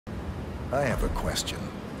I have a question.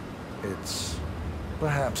 It's...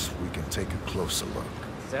 perhaps we can take a closer look.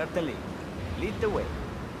 Certainly. Lead the way.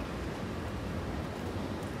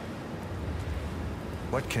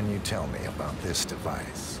 What can you tell me about this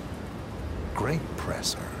device? Grape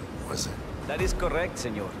presser, was it? That is correct,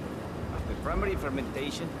 senor. After primary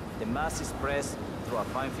fermentation, the mass is pressed through a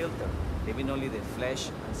fine filter, leaving only the flesh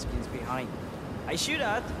and skins behind. I should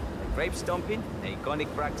add that grape stomping, the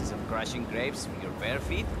iconic practice of crushing grapes with your bare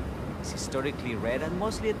feet, is historically rare and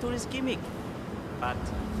mostly a tourist gimmick. But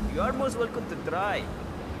you are most welcome to try.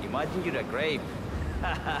 Imagine you're a grape.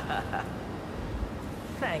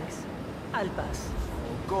 Thanks. I'll pass.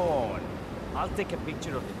 Oh, go on. I'll take a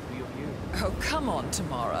picture of the three of you. Oh, come on,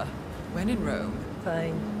 Tamara. When in Rome.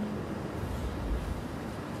 Fine.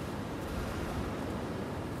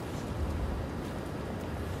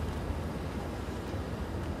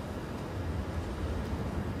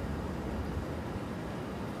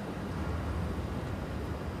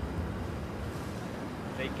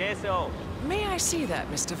 Say queso. May I see that,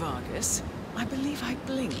 Mr. Vargas? I believe I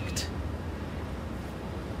blinked.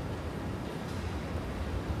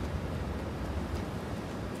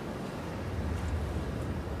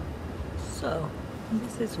 So,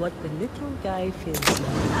 this is what the little guy feels like.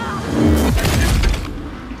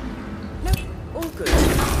 No, all good.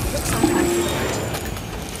 Looks like I did.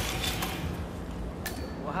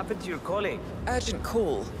 What happened to your colleague? Urgent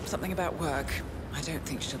call. Something about work. I don't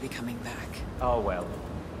think she'll be coming back. Oh well.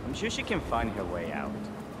 I'm sure she can find her way out.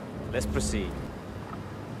 Let's proceed.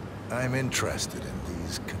 I'm interested in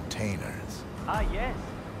these containers. Ah, yes.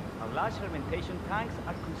 Our large fermentation tanks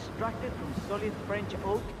are constructed from solid French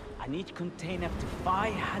oak and each contain up to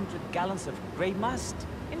 500 gallons of grape must.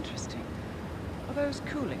 Interesting. Are those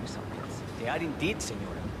cooling sockets? They are indeed,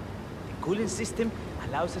 senora. The cooling system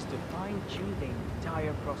allows us to fine-tune the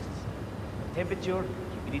entire process. Temperature,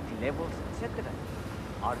 humidity levels, etc.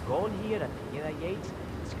 Our goal here at the Jedi Yates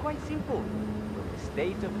is quite simple. From the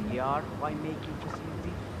state-of-the-art winemaking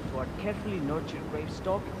facility to our carefully nurtured grape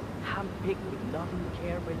stock, hand-picked with loving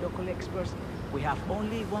care by local experts, we have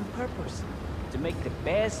only one purpose: to make the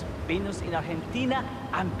best vinos in Argentina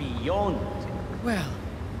and beyond. Well,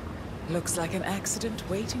 looks like an accident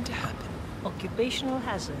waiting to happen. Occupational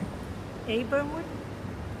hazard. Eh, Burnwood?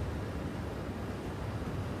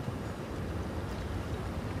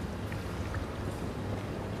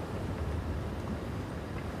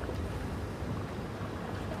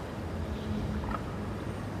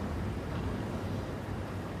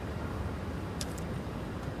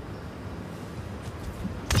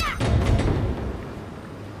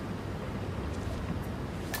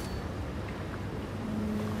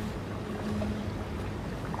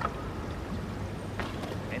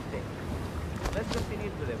 Let's continue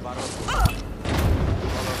to the barrel.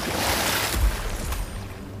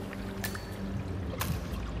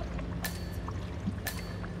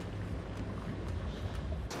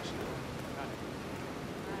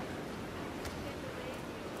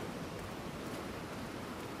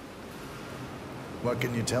 What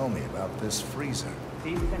can you tell me about this freezer?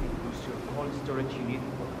 This is an industrial cold storage unit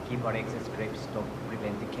to keep our excess grape stock to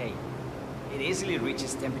prevent decay. It easily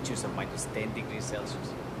reaches temperatures of -10 degrees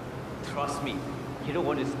Celsius. Trust me, you don't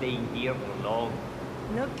want to stay in here for long.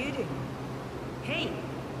 No kidding. Hey,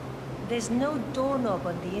 there's no doorknob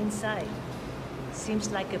on the inside. Seems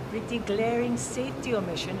like a pretty glaring safety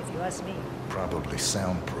omission, if you ask me. Probably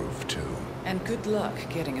soundproof, too. And good luck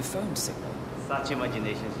getting a phone signal. Such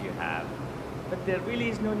imaginations you have. But there really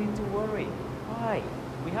is no need to worry. Why?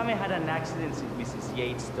 We haven't had an accident since Mrs.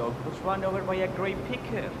 Yates' dog was run over by a grape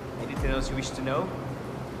picker. Anything else you wish to know?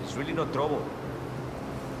 There's really no trouble.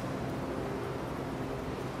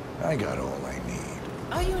 I got all I need.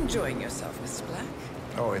 Are you enjoying yourself, Mr. Black?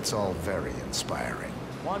 Oh, it's all very inspiring.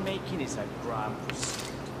 Winemaking is a grand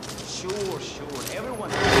pursuit. Sure.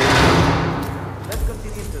 Everyone. Let's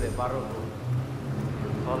continue to the barrel room.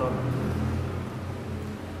 Follow me.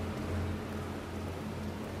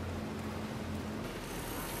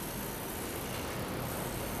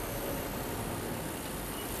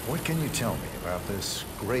 What can you tell me about this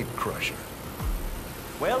grape crusher?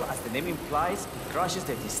 Well, as the name implies, it crushes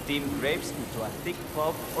the steamed grapes into a thick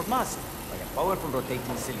pulp or must by a powerful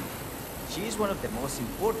rotating cylinder. She is one of the most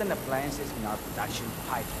important appliances in our production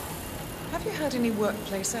pipeline. Have you had any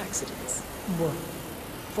workplace accidents? What?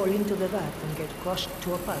 Fall into the vat and get crushed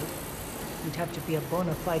to a pulp? You'd have to be a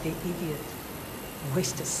bona fide idiot.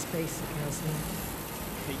 Waste of space, if you ask me.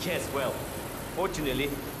 Yes, well, fortunately,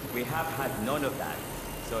 we have had none of that.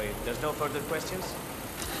 So if there's no further questions...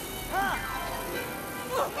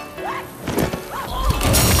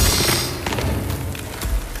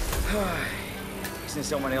 Isn't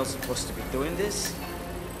someone else supposed to be doing this?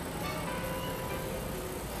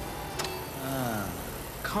 Ah,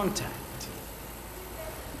 contact.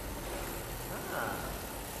 Ah.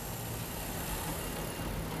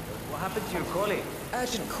 What happened to your colleague?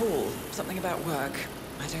 Urgent call. Something about work.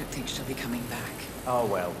 I don't think she'll be coming back. Oh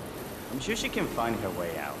well. I'm sure she can find her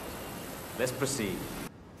way out. Let's proceed.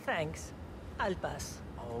 Thanks. I'll pass.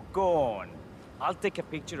 Oh, go on. I'll take a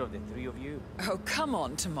picture of the three of you. Oh, come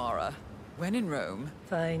on, Tamara. When in Rome.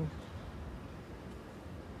 Fine.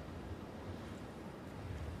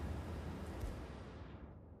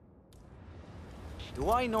 Do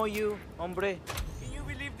I know you, hombre? Can you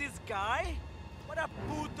believe this guy? What a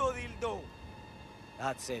puto dildo.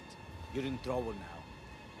 That's it. You're in trouble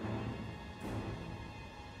now.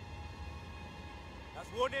 That's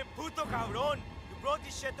one puto cabrón. You brought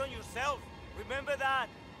this shit on yourself. Remember that.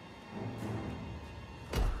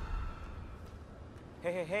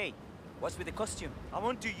 Hey. What's with the costume? I'm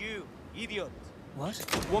on to you, idiot. What?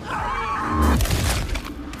 What?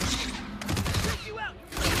 Take you out!